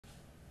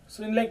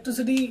So in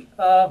electricity,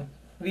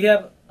 we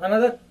have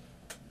another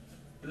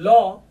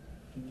law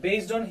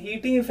based on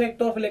heating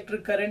effect of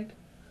electric current.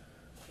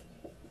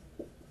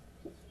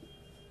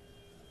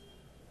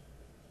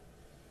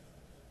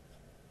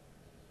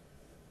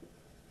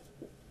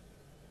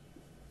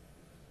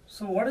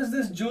 So what is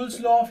this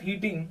Joules law of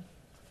heating?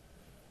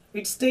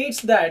 It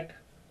states that,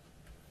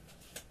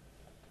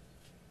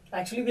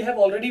 actually we have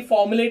already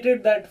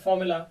formulated that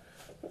formula,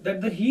 that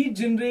the heat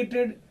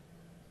generated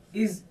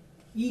is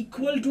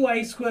equal to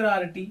I square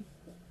RT,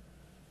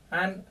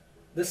 and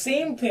the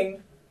same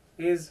thing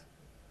is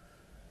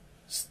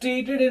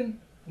stated in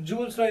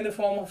Joules law in the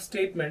form of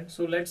statement.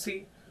 So let's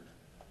see.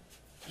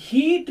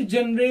 Heat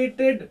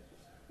generated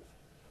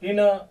in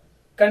a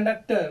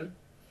conductor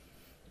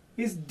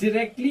is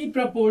directly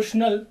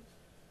proportional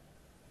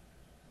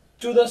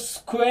to the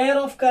square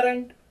of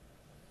current,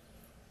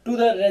 to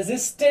the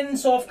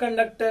resistance of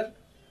conductor,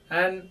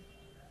 and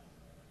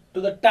to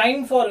the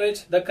time for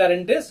which the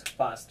current is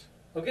passed.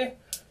 Okay,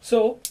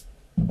 so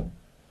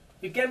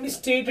it can be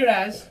stated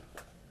as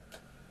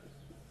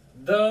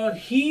the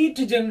heat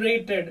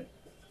generated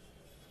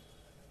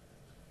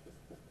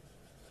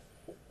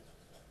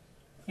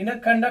in a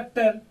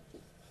conductor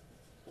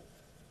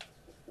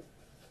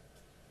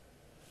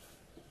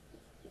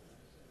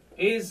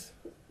is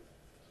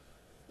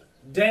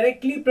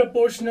directly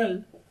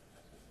proportional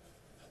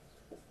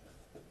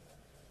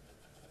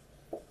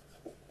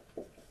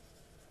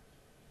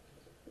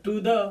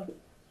to the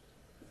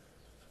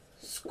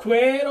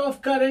square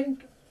of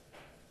current,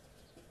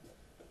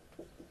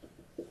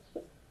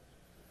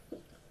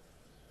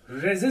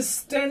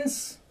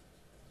 resistance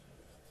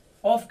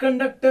of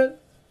conductor,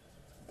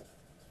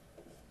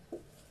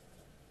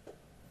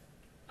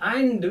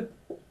 and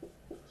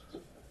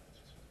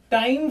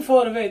time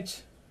for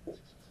which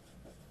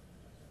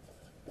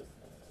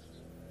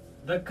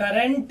the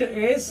current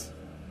is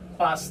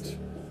passed.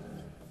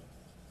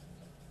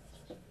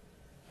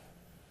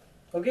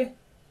 Okay,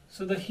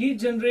 so the heat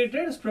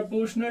generated is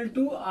proportional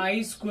to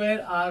I square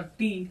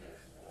RT.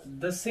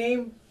 The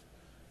same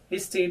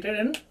is stated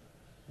in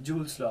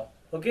Joules law.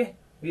 Okay,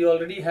 we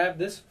already have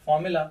this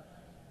formula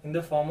in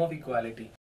the form of equality.